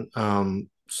on,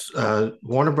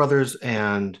 Warner Brothers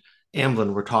and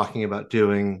Amblin were talking about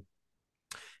doing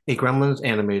a Gremlins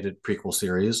animated prequel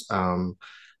series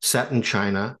set in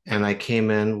China, and I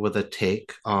came in with a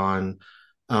take on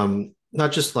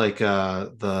not just like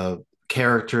the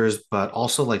characters, but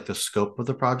also like the scope of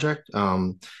the project.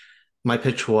 My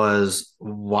pitch was,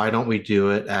 why don't we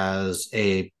do it as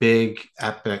a big,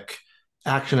 epic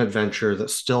action adventure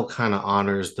that still kind of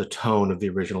honors the tone of the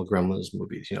original Gremlins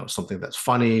movies, something that's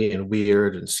funny and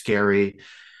weird and scary.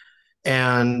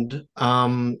 And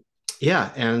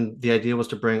yeah, and the idea was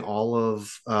to bring all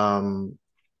of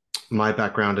my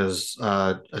background as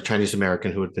a Chinese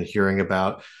American who had been hearing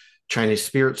about Chinese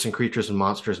spirits and creatures and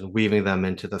monsters and weaving them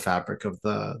into the fabric of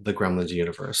the Gremlins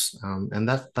universe. And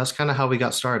that's kind of how we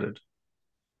got started.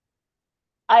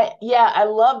 I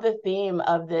love the theme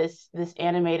of this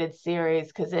animated series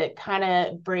because it kind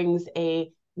of brings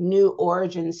a new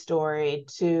origin story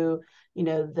to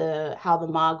how the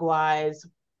Mogwais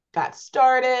got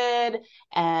started,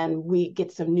 and we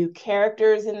get some new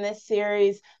characters in this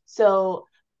series. So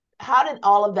how did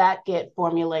all of that get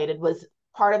formulated? Was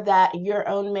part of that your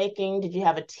own making? Did you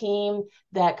have a team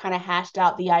that kind of hashed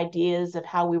out the ideas of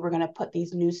how we were going to put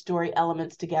these new story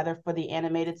elements together for the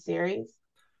animated series?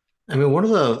 I mean, one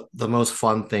of the most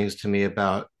fun things to me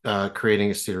about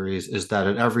creating a series is that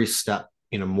at every step,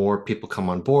 more people come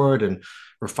on board and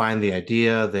refine the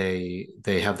idea.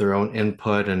 They have their own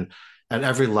input, and at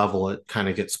every level, it kind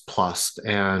of gets plussed.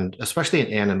 And especially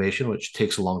in animation, which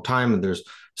takes a long time, and there's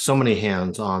so many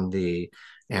hands on the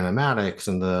animatics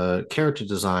and the character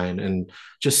design, and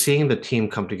just seeing the team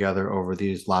come together over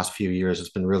these last few years has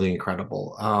been really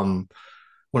incredible.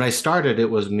 When I started, it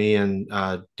was me and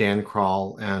Dan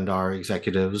Kroll and our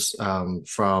executives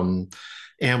from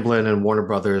Amblin and Warner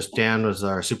Brothers. Dan was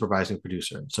our supervising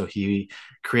producer. So he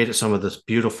created some of this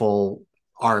beautiful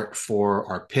art for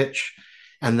our pitch.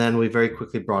 And then we very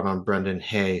quickly brought on Brendan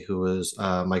Hay, who was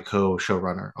my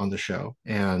co-showrunner on the show.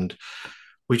 And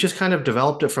we just kind of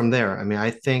developed it from there. I mean, I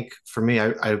think for me,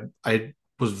 I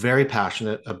was very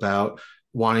passionate about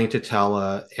wanting to tell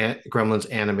a Gremlins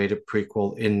animated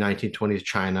prequel in 1920s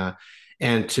China,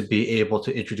 and to be able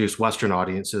to introduce Western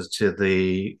audiences to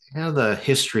the the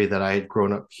history that I had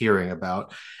grown up hearing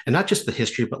about, and not just the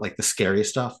history, but like the scary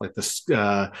stuff, like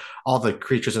all the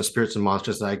creatures and spirits and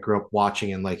monsters that I grew up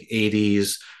watching in like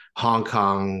 80s Hong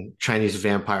Kong Chinese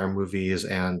vampire movies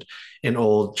and in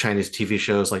old Chinese TV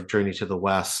shows like Journey to the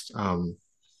West.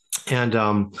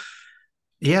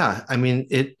 Yeah, I mean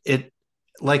it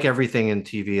like everything in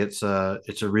TV, it's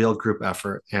a real group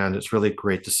effort, and it's really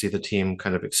great to see the team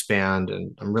kind of expand.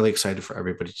 And I'm really excited for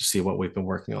everybody to see what we've been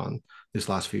working on these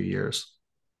last few years.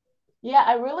 Yeah,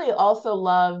 I really also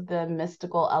love the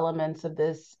mystical elements of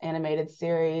this animated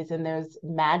series, and there's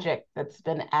magic that's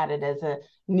been added as a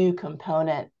new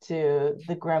component to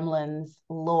the Gremlins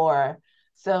lore.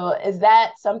 So is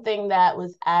that something that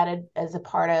was added as a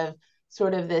part of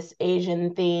sort of this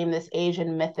Asian theme, this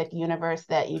Asian mythic universe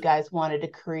that you guys wanted to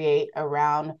create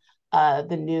around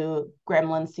the new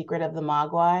Gremlin Secret of the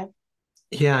Mogwai?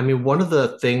 Yeah, I mean, one of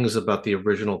the things about the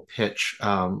original pitch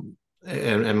and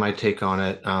my take on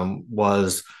it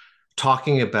was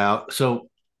talking about, so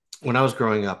when I was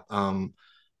growing up,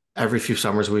 every few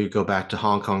summers we would go back to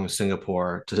Hong Kong and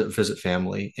Singapore to visit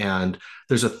family. And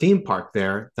there's a theme park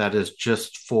there that is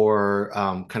just for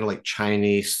kind of like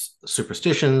Chinese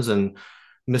superstitions and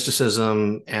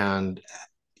mysticism. And,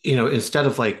 instead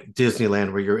of like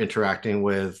Disneyland where you're interacting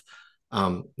with,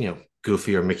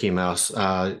 Goofy or Mickey Mouse,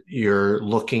 you're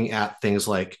looking at things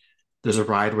like there's a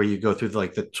ride where you go through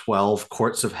like the 12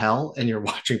 courts of hell and you're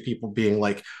watching people being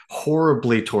like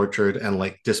horribly tortured and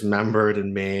like dismembered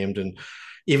and maimed. And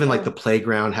even like the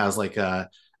playground has like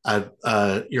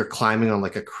you're climbing on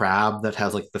like a crab that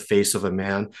has like the face of a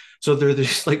man. So there's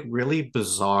these like really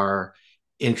bizarre,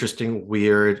 interesting,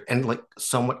 weird, and like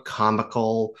somewhat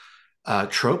comical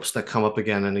tropes that come up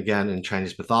again and again in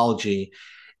Chinese mythology.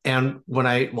 And when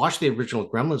I watched the original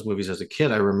Gremlins movies as a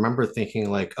kid, I remember thinking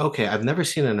like, okay, I've never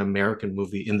seen an American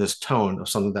movie in this tone of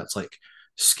something that's like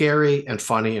scary and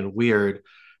funny and weird.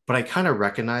 But I kind of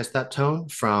recognized that tone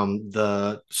from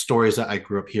the stories that I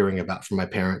grew up hearing about from my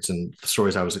parents and the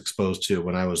stories I was exposed to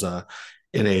when I was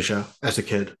in Asia as a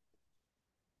kid.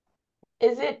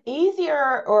 Is it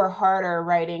easier or harder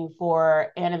writing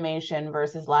for animation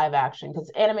versus live action?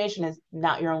 Because animation is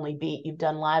not your only beat. You've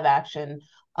done live action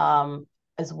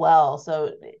as well.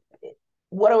 So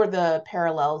what are the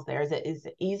parallels there? Is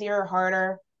it easier or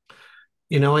harder?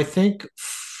 I think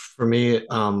for me,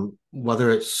 whether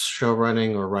it's show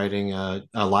running or writing a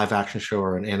live action show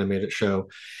or an animated show,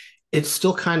 it's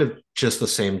still kind of just the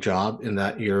same job in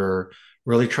that you're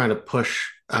really trying to push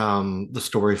the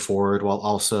story forward while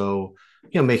also,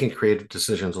 making creative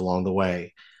decisions along the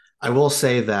way. I will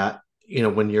say that,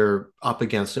 when you're up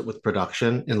against it with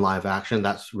production in live action,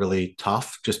 that's really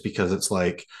tough just because it's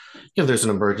like, there's an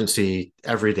emergency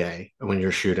every day when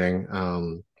you're shooting.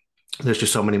 There's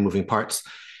just so many moving parts.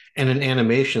 And in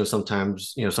animation,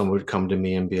 sometimes, someone would come to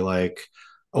me and be like,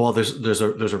 oh, well, there's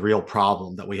a real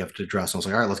problem that we have to address. And I was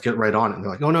like, all right, let's get right on it. And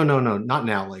they're like, oh, no, no, no, not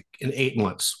now. Like in 8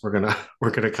 months, we're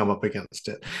gonna come up against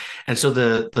it. And so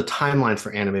the timeline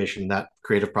for animation, that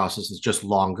creative process is just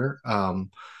longer.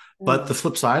 But the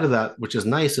flip side of that, which is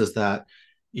nice, is that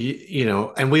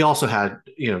and we also had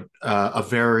a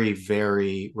very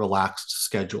very relaxed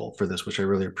schedule for this, which I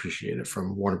really appreciated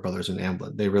from Warner Brothers and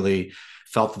Amblin. They really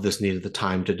felt that this needed the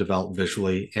time to develop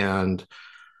visually, and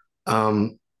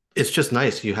it's just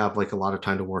nice. You have like a lot of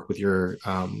time to work with your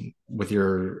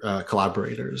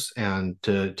collaborators and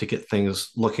to get things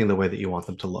looking the way that you want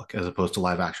them to look, as opposed to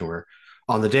live action, where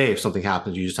on the day if something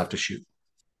happens, you just have to shoot.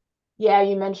 Yeah,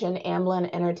 you mentioned Amblin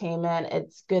Entertainment.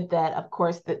 It's good that, of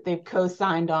course, that they've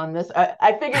co-signed on this.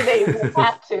 I figure they would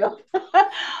have to.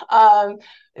 um,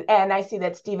 and I see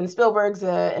that Steven Spielberg's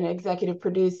an executive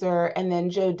producer, and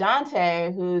then Joe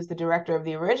Dante, who's the director of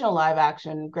the original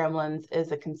live-action Gremlins,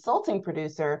 is a consulting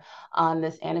producer on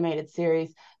this animated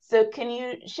series. So, can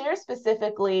you share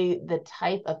specifically the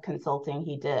type of consulting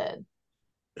he did?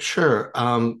 Sure.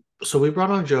 So we brought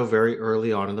on Joe very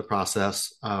early on in the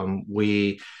process.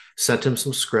 We sent him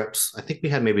some scripts. I think we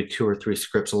had maybe two or three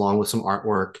scripts along with some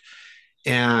artwork.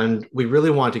 And we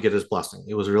really wanted to get his blessing.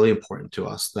 It was really important to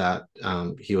us that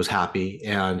he was happy.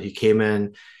 And he came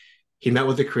in, he met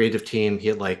with the creative team. He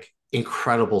had like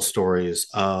incredible stories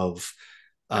of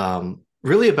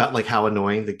really about like how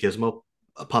annoying the Gizmo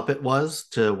puppet was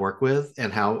to work with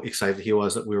and how excited he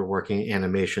was that we were working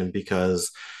animation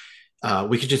because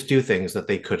we could just do things that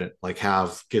they couldn't, like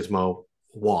have Gizmo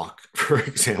walk, for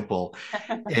example.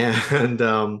 And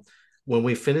when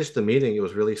we finished the meeting, it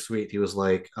was really sweet. He was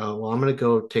like, well, I'm going to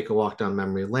go take a walk down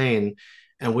memory lane.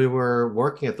 And we were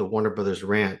working at the Warner Brothers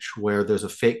Ranch, where there's a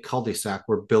fake cul-de-sac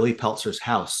where Billy Peltzer's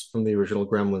house from the original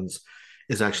Gremlins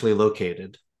is actually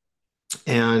located.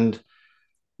 And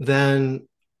then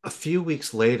a few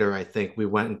weeks later, I think we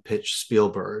went and pitched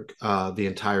Spielberg the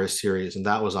entire series. And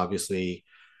that was obviously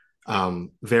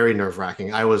very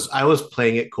nerve-wracking. I was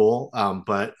playing it cool,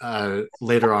 but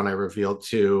later on I revealed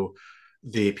to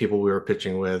the people we were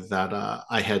pitching with that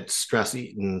I had stress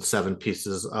eaten 7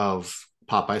 pieces of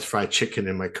Popeye's fried chicken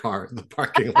in my car in the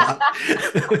parking lot.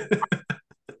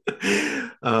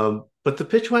 But the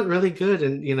pitch went really good,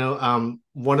 and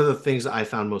one of the things that I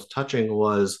found most touching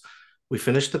was we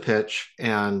finished the pitch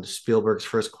and Spielberg's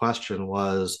first question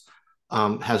was,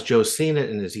 has Joe seen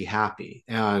it and is he happy?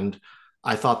 And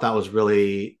I thought that was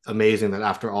really amazing that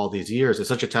after all these years, it's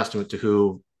such a testament to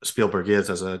who Spielberg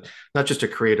is as a not just a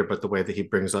creator, but the way that he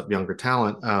brings up younger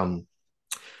talent.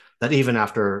 That even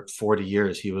after 40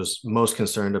 years, he was most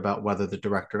concerned about whether the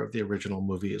director of the original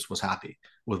movies was happy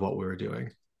with what we were doing.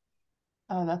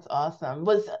 Oh, that's awesome.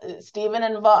 Was Steven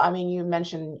involved? I mean, you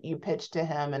mentioned you pitched to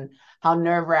him and how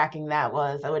nerve-wracking that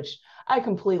was, which I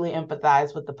completely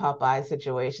empathize with the Popeye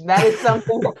situation. That is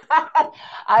something that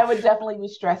I would definitely be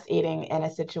stress eating in a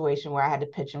situation where I had to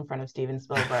pitch in front of Steven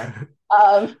Spielberg.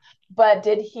 Um, but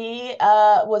did he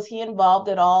was he involved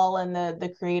at all in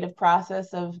the creative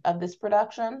process of this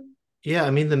production? Yeah,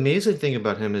 I mean, the amazing thing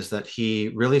about him is that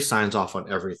he really signs off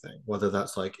on everything, whether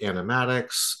that's like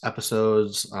animatics,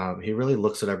 episodes. He really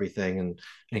looks at everything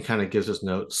and kind of gives us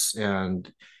notes. And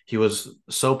he was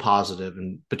so positive.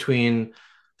 And between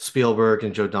Spielberg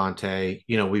and Joe Dante,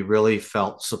 we really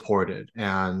felt supported.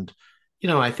 And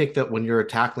I think that when you're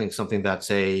tackling something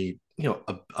that's a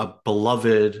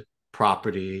beloved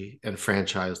property and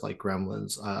franchise like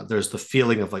Gremlins, there's the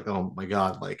feeling of like, oh my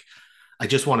God, like I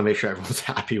just want to make sure everyone's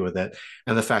happy with it.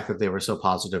 And the fact that they were so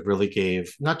positive really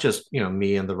gave not just,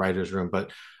 me and the writers room, but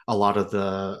a lot of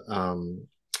the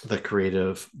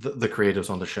creatives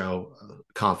on the show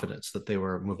confidence that they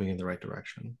were moving in the right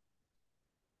direction.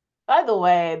 By the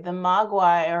way, the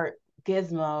Mogwai or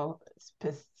Gizmo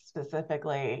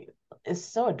specifically is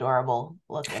so adorable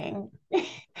looking.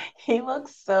 He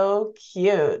looks so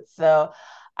cute. So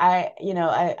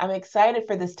I'm excited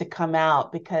for this to come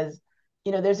out because,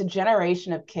 there's a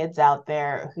generation of kids out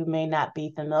there who may not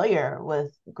be familiar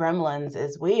with Gremlins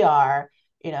as we are,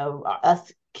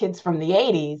 us kids from the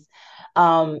 80s.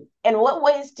 In what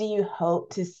ways do you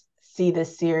hope to see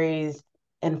this series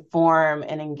inform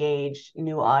and engage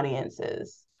new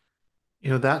audiences?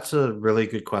 That's a really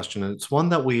good question. And it's one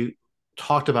that we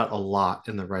talked about a lot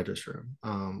in the writers'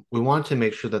 room. We wanted to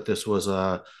make sure that this was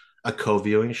a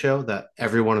co-viewing show that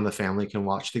everyone in the family can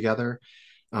watch together.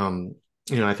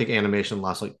 I think animation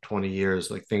lasts like 20 years,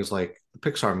 like things like the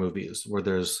Pixar movies, where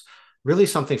there's really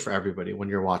something for everybody when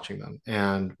you're watching them,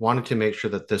 and wanted to make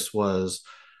sure that this was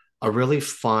a really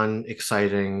fun,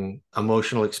 exciting,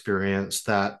 emotional experience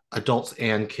that adults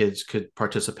and kids could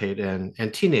participate in,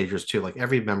 and teenagers too, like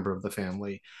every member of the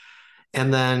family.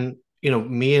 And then,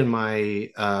 me and my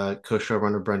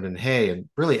co-showrunner Brendan Hay, and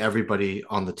really everybody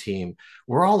on the team,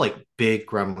 we're all like big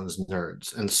Gremlins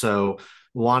nerds. And so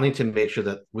wanting to make sure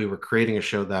that we were creating a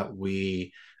show that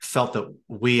we felt that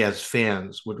we as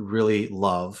fans would really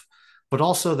love, but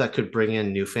also that could bring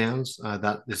in new fans.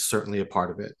 That is certainly a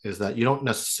part of it, is that you don't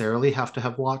necessarily have to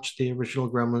have watched the original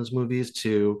Gremlins movies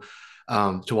to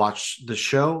watch the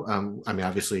show. I mean,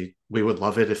 obviously, we would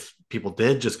love it if people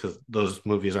did, just because those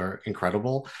movies are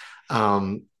incredible.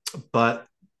 But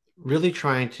really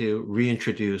trying to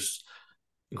reintroduce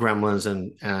Gremlins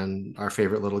and our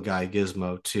favorite little guy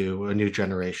Gizmo to a new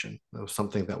generation. That was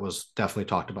something that was definitely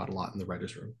talked about a lot in the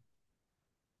writers' room.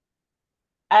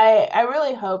 I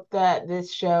really hope that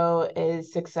this show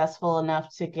is successful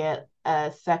enough to get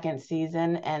a second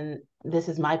season, and this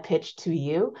is my pitch to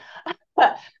you.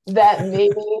 That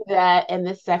maybe that in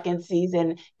the second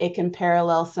season it can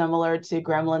parallel similar to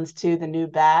Gremlins 2, the new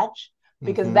batch,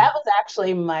 because Mm-hmm. that was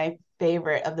actually my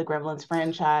favorite of the Gremlins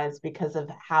franchise because of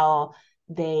how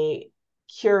they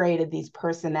curated these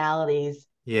personalities,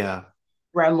 Yeah.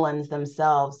 Gremlins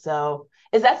themselves. So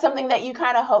is that something that you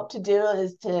kind of hope to do,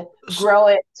 is to grow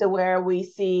it to where we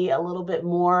see a little bit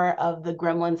more of the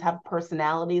Gremlins have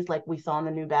personalities like we saw in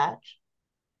the new batch?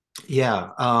 Yeah.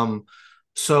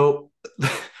 So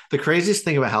the craziest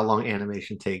thing about how long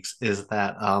animation takes is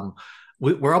that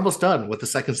we're almost done with the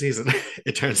second season,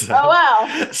 it turns Oh, out.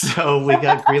 wow. So we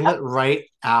got greenlit right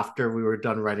after we were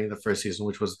done writing the first season,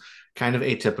 which was kind of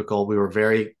atypical. We were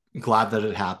very glad that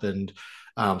it happened.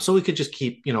 So we could just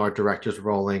keep, our directors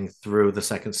rolling through the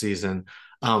second season.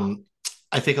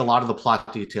 I think a lot of the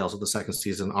plot details of the second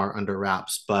season are under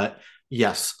wraps, but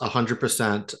yes,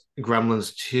 100%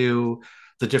 Gremlins 2,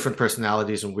 the different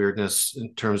personalities and weirdness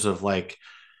in terms of like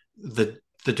the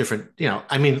different,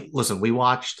 I mean, listen, we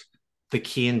watched the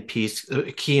Key and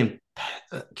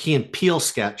Peele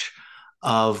sketch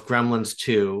of Gremlins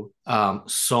 2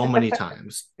 so many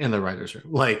times in the writers' room,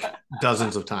 like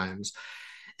dozens of times.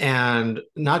 And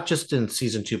not just in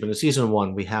season 2, but in season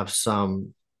 1, we have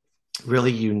some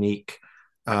really unique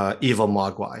evil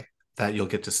Mogwai that you'll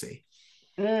get to see.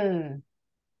 Mm,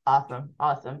 awesome.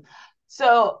 Awesome.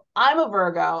 So I'm a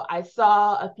Virgo. I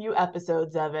saw a few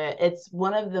episodes of it. It's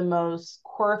one of the most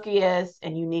quirkiest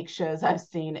and unique shows I've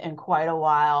seen in quite a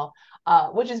while,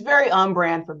 which is very on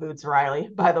brand for Boots Riley,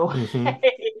 by the way.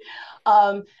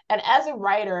 Mm-hmm. And as a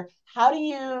writer, how do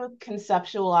you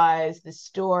conceptualize the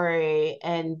story?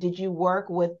 And did you work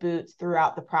with Boots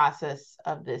throughout the process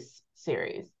of this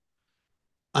series?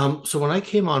 So when I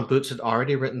came on, Boots had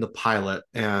already written the pilot,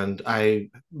 and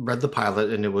I read the pilot,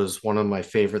 and it was one of my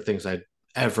favorite things I'd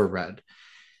ever read.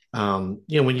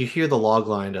 When you hear the log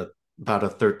line about a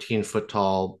 13-foot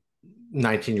tall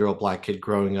 19-year-old Black kid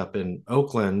growing up in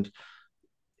Oakland,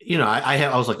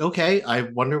 I was like, okay, I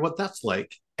wonder what that's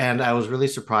like. And I was really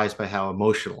surprised by how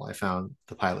emotional I found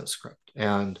the pilot script.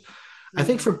 And I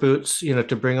think for Boots,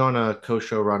 to bring on a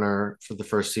co-showrunner for the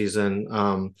first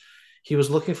season, he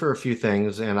was looking for a few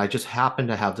things, and I just happened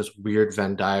to have this weird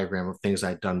Venn diagram of things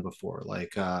I'd done before.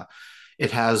 Like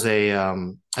it has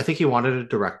I think he wanted a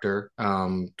director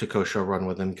to co-show run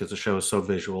with him because the show is so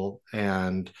visual.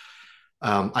 And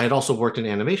I had also worked in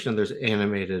animation. There's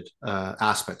animated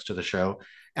aspects to the show.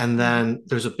 And then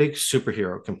there's a big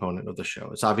superhero component of the show.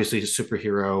 It's obviously a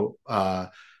superhero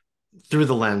through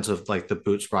the lens of like the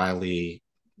Boots Riley,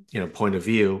 point of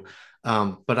view.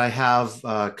 But I have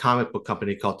a comic book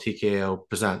company called TKO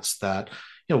Presents that,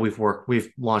 we've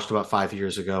launched about 5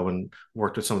 years ago and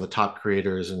worked with some of the top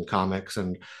creators in comics,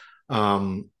 and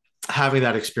having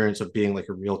that experience of being like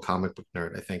a real comic book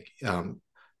nerd, I think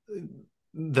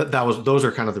those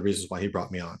are kind of the reasons why he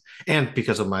brought me on, and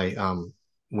because of my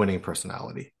winning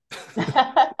personality.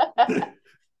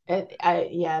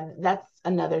 That's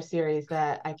another series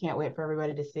that I can't wait for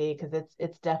everybody to see, because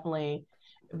it's definitely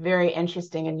very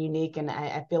interesting and unique, and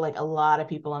I feel like a lot of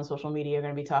people on social media are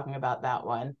going to be talking about that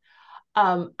one.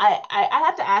 I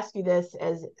have to ask you this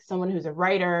as someone who's a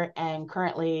writer, and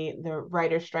currently the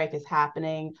writer's strike is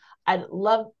happening. I'd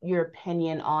love your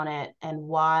opinion on it and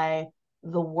why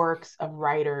the works of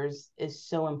writers is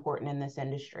so important in this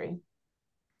industry.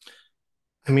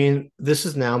 I mean, this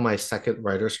is now my second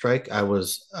writer's strike. I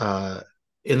was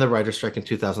in the writer's strike in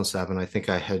 2007. I think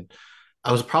I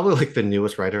was probably like the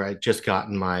newest writer. I'd just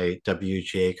gotten my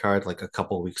WGA card like a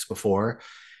couple weeks before.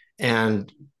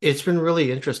 And it's been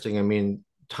really interesting. I mean,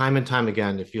 time and time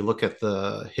again, if you look at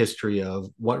the history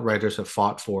of what writers have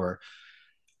fought for,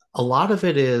 a lot of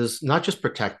it is not just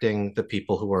protecting the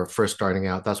people who are first starting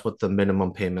out. That's what the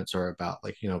minimum payments are about.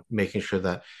 Like, making sure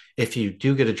that if you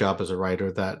do get a job as a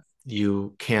writer, that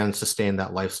you can sustain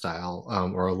that lifestyle,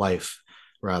 or a life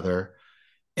rather.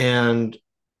 And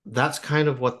that's kind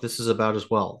of what this is about as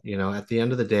well. At the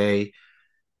end of the day,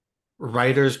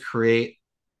 writers create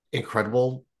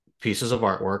incredible pieces of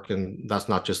artwork, and that's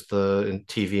not just in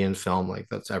TV and film, like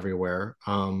that's everywhere.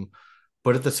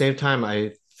 But at the same time,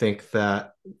 I think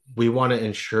that we want to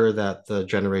ensure that the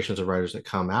generations of writers that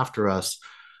come after us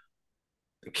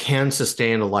can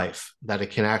sustain a life, that it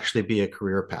can actually be a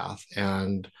career path.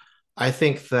 And I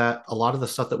think that a lot of the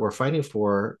stuff that we're fighting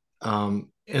for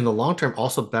in the long term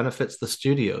also benefits the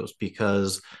studios,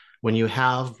 because when you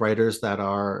have writers that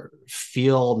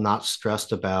feel not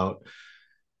stressed about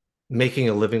making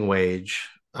a living wage,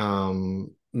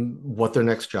 what their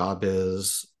next job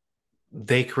is,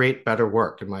 they create better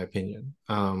work, in my opinion.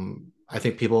 I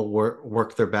think people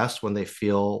work their best when they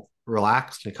feel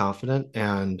relaxed and confident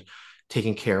and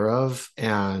taken care of.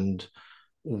 And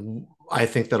I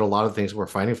think that a lot of things we're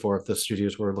fighting for, if the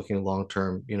studios were looking long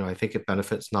term, I think it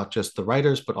benefits not just the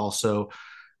writers, but also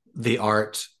the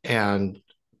art. And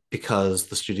because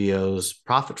the studios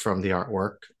profit from the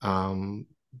artwork,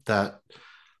 that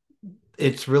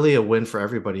it's really a win for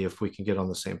everybody if we can get on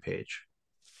the same page.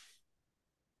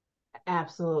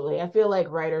 Absolutely. I feel like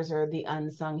writers are the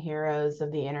unsung heroes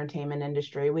of the entertainment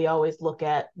industry. We always look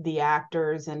at the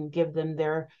actors and give them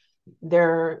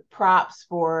their props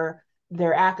for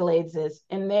their accolades,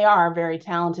 and they are very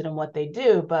talented in what they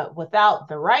do, but without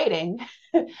the writing,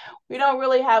 we don't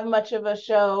really have much of a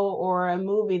show or a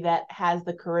movie that has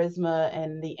the charisma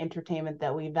and the entertainment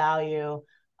that we value.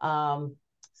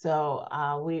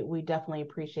 So we definitely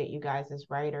appreciate you guys as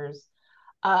writers.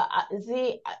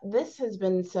 Z, this has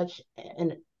been such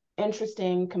an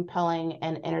interesting, compelling,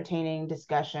 and entertaining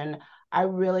discussion. I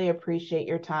really appreciate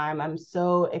your time. I'm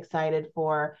so excited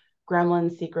for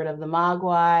Gremlin's Secret of the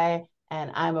Mogwai and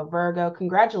I'm a Virgo.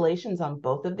 Congratulations on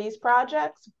both of these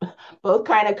projects, both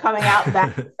kind of coming out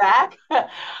back to back.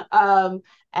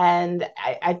 And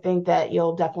I think that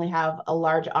you'll definitely have a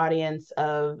large audience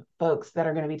of folks that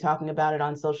are going to be talking about it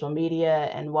on social media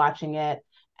and watching it.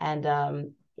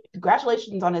 And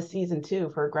congratulations on a season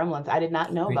 2 for Gremlins. I did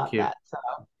not know about that. So,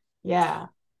 yeah.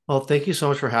 Well, thank you so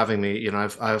much for having me.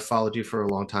 I've followed you for a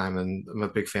long time, and I'm a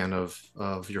big fan of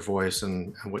your voice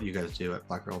and what you guys do at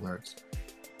Black Girl Nerds.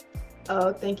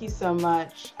 Oh, thank you so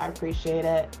much. I appreciate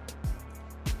it.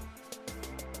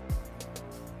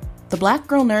 The Black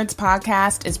Girl Nerds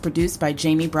podcast is produced by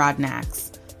Jamie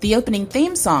Broadnax. The opening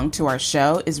theme song to our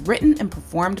show is written and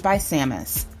performed by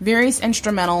Samus. Various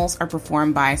instrumentals are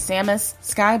performed by Samus,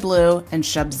 Sky Blue, and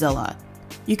Shubzilla.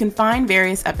 You can find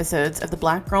various episodes of the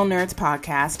Black Girl Nerds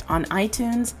podcast on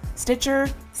iTunes, Stitcher,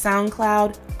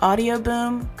 SoundCloud, Audio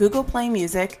Boom, Google Play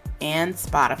Music, and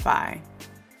Spotify.